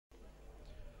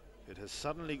has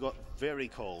suddenly got very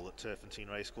cold at Turffontein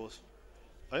Racecourse.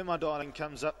 Oh My Darling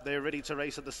comes up, they're ready to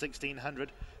race at the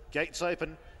 1600. Gates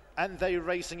open, and they're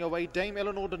racing away. Dame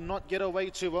Eleanor did not get away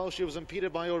too well. She was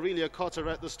impeded by Aurelia Cotter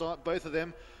at the start. Both of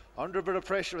them under a bit of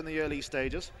pressure in the early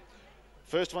stages.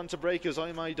 First one to break is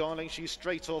Oh My Darling. She's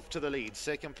straight off to the lead.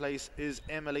 Second place is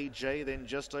Emily J. Then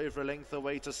just over a length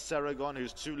away to Saragon,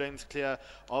 who's 2 lengths clear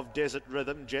of Desert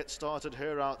Rhythm. Jet started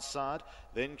her outside.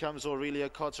 Then comes Aurelia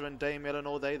Cotter and Dame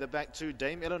Eleanor. They the back two.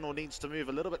 Dame Eleanor needs to move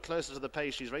a little bit closer to the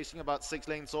pace. She's racing about 6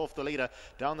 lengths off the leader.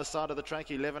 Down the side of the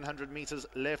track, 1100 metres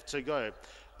left to go.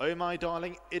 Oh My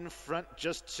Darling in front,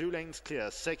 just 2 lengths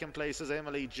clear. Second place is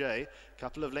Emily J.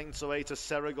 Couple of lengths away to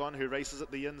Saragon, who races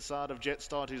at the inside of Jet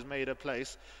Start, who's made a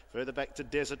place. Further back to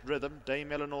Desert Rhythm.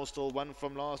 Dame Eleanor still one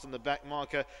from last, and the back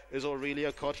marker is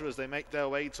Aurelia Cotter as they make their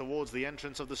way towards the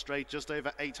entrance of the straight. Just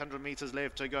over 800 metres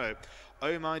left to go.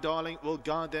 Oh My Darling will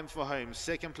guard them for home.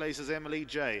 Second place is Emily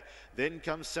J. Then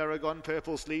comes Saragon,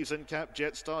 purple sleeves and cap.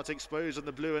 Jet Start exposed in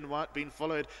the blue and white, being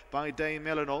followed by Dame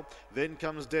Eleanor. Then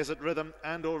comes Desert Rhythm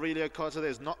and Aurelia Cotter.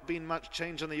 There's not been much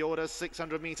change in the order.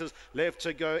 600 metres left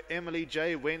to go. Emily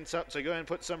J went up to go and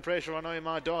put some pressure on Oh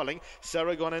My Darling.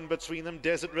 Saragon in between them.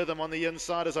 Desert Rhythm on the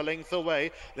inside is a length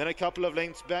away. Then a couple of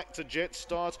lengths back to Jet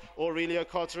Start. Aurelia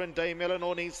Cotter and Dame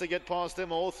Eleanor needs to get past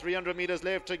them all. 300 metres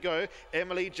left to go.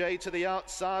 Emily J to the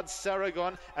outside.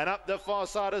 Saragon, and up the far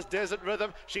side is Desert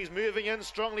Rhythm. She's moving in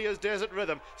strongly as Desert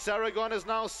Rhythm. Saragon is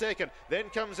now second. Then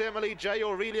comes Emily J.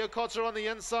 Aurelia Cotter on the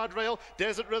inside rail.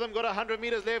 Desert Rhythm got 100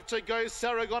 metres left to go.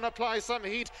 Saragon applies some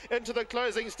heat into the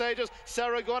closing stages.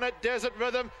 Saragon at Desert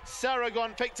Rhythm.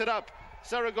 Saragon picked it up.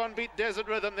 Saragon beat Desert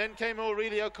Rhythm. Then came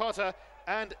Aurelia Cotter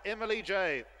and Emily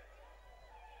J.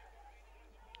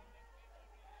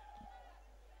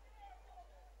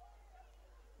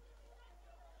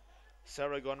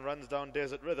 Saragon runs down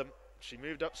Desert Rhythm. She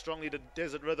moved up strongly to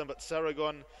Desert Rhythm, but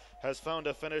Saragon has found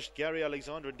a finish. Gary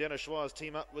Alexander and Dennis Schwarz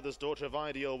team up with his daughter of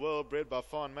Ideal World, bred by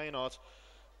Fawn Maynard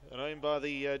and owned by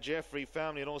the Jeffrey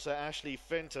family, and also Ashley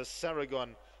Fenter.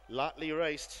 Saragon lightly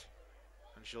raced,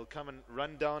 and she'll come and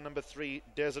run down number 3,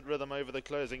 Desert Rhythm, over the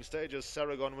closing stages.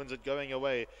 Saragon wins it going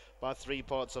away by 3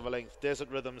 parts of a length. Desert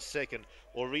Rhythm second.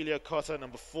 Aurelia Cotter,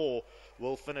 number 4,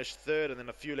 will finish third, and then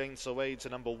a few lengths away to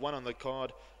number 1 on the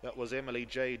card. That was Emily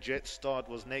J. Jet Start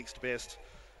was next best.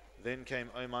 Then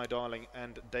came Oh My Darling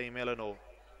and Dame Eleanor.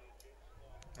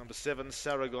 Number 7,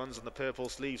 Saragon's in the purple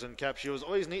sleeves and cap. She was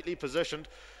always neatly positioned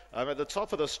at the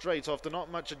top of the straight after not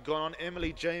much had gone on.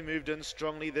 Emily J moved in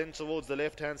strongly. Then towards the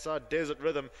left-hand side, Desert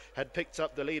Rhythm had picked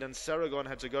up the lead, and Saragon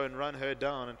had to go and run her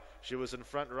down, and she was in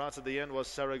front. Right at the end was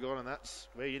Saragon, and that's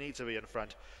where you need to be in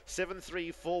front. 7,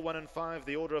 3, 4, 1 and 5,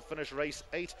 the order of finish race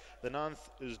 8. The 9th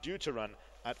is due to run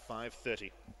at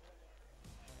 5:30.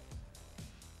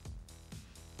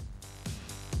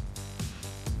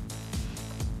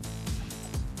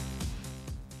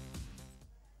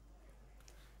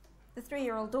 The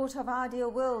 3-year-old daughter of Ideal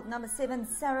World, number 7,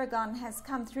 Saragon, has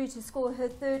come through to score her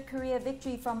 3rd career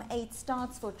victory from 8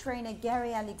 starts for trainer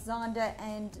Gary Alexander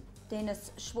and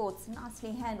Dennis Schwarz.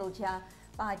 Nicely handled here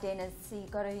by Dennis. He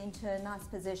got her into a nice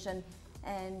position,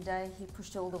 and he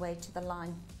pushed her all the way to the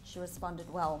line. She responded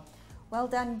well. Well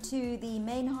done to the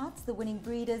Mainhards, the winning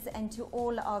breeders, and to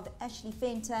all of Ashley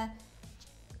Fenter,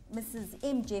 Mrs.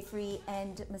 M. Jeffrey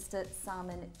and Mr.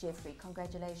 Simon Jeffrey.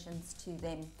 Congratulations to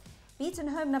them. Beaten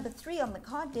home number 3 on the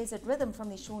card, Desert Rhythm from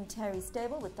the Sean Terry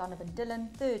stable with Donovan Dillon.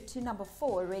 3rd to number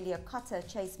 4, Aurelia Cotter,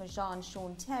 Chase Majan,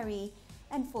 Sean Terry.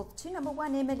 And 4th to number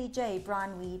 1, Emily J,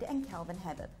 Brian Weed and Calvin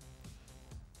Habib.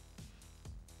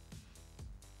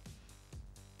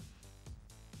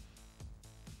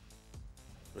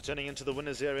 Returning into the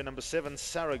winners area, number 7,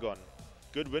 Saragon.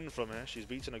 Good win from her. She's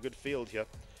beaten a good field here.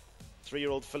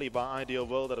 3-year-old filly by Ideal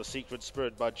World out of Secret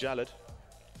Spirit by Jalad.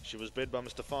 She was bred by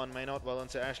Mr. Fawn Maynard, well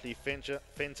into Ashley Fenter,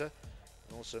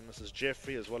 and also Mrs.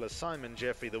 Jeffrey, as well as Simon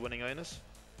Jeffrey, the winning owners.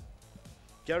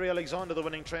 Gary Alexander, the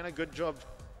winning trainer. Good job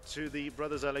to the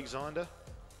brothers Alexander.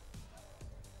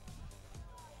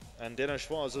 And Dennis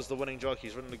Schwarz is the winning jockey.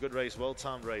 He's ridden a good race,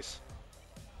 well-timed race.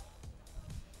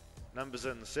 Numbers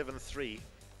in 7, 3,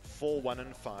 4, 1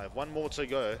 and 5. One more to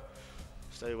go.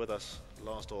 Stay with us.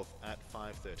 Last off at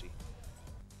 5:30.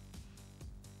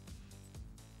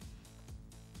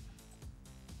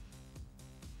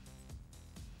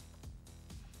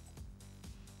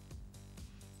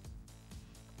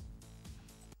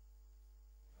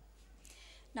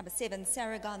 Number 7,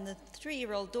 Saragon, the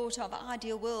 3-year-old daughter of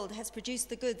Ideal World, has produced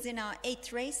the goods in our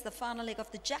 8th race, the final leg of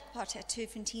the jackpot at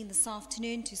Turffontein this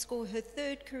afternoon, to score her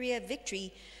 3rd career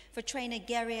victory for trainer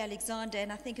Gary Alexander.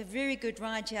 And I think a very good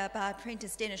ride here by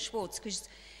apprentice Dennis Schwarz, because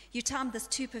you timed this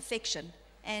to perfection.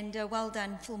 And well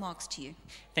done, full marks to you.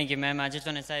 Thank you, ma'am. I just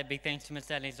want to say a big thanks to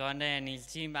Mr. Alexander and his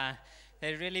team.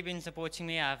 They've really been supporting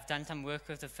me. I've done some work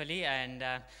with the filly, and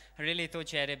I really thought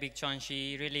she had a big chance.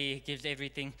 She really gives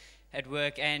everything at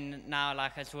work, and now,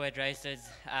 like I saw at races,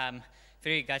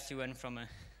 very gutsy win from her.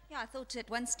 Yeah, I thought at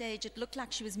one stage it looked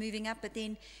like she was moving up, but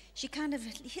then she kind of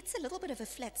hits a little bit of a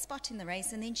flat spot in the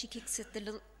race, and then she kicks at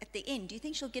the end. Do you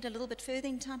think she'll get a little bit further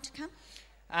in time to come?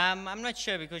 I'm not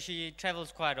sure, because she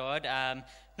travels quite hard.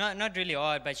 Not really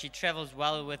hard, but she travels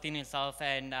well within herself,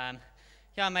 and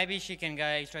yeah, maybe she can go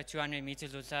extra 200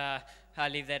 meters or so. I'll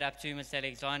leave that up to Mr.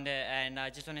 Alexander, and I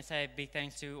just want to say a big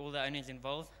thanks to all the owners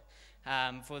involved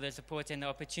for the support and the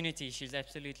opportunity. She's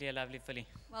absolutely a lovely filly.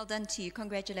 Well done to you.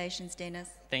 Congratulations, Dennis.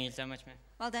 Thank you so much, ma'am.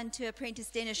 Well done to apprentice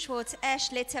Dennis Schwartz.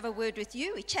 Ash, let's have a word with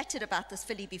you. We chatted about this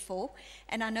filly before,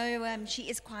 and I know she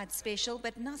is quite special,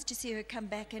 but nice to see her come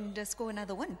back and score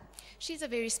another win. She's a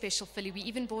very special filly. We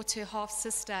even bought her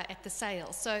half-sister at the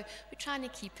sale, so we're trying to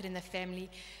keep it in the family.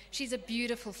 She's a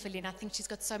beautiful filly, and I think she's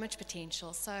got so much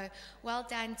potential. So well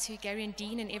done to Gary and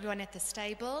Dean and everyone at the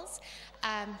stables.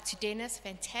 To Dennis,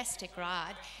 fantastic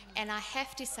ride. And I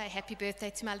have to say happy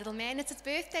birthday to my little man. It's his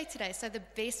birthday today, so the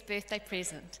best birthday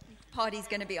present. Party's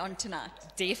going to be on tonight.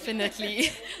 Definitely.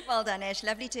 Well done, Ash.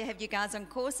 Lovely to have you guys on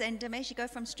course, and may she go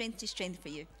from strength to strength for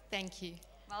you. Thank you.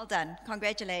 Well done.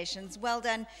 Congratulations. Well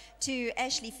done to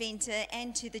Ashley Fenter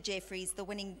and to the Jeffreys, the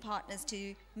winning partners,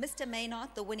 to Mr. Maynard,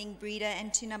 the winning breeder,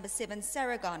 and to number 7,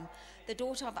 Saragon, the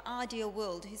daughter of Ideal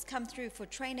World, who's come through for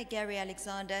trainer Gary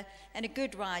Alexander, and a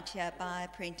good ride here by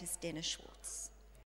apprentice Dennis Schwartz.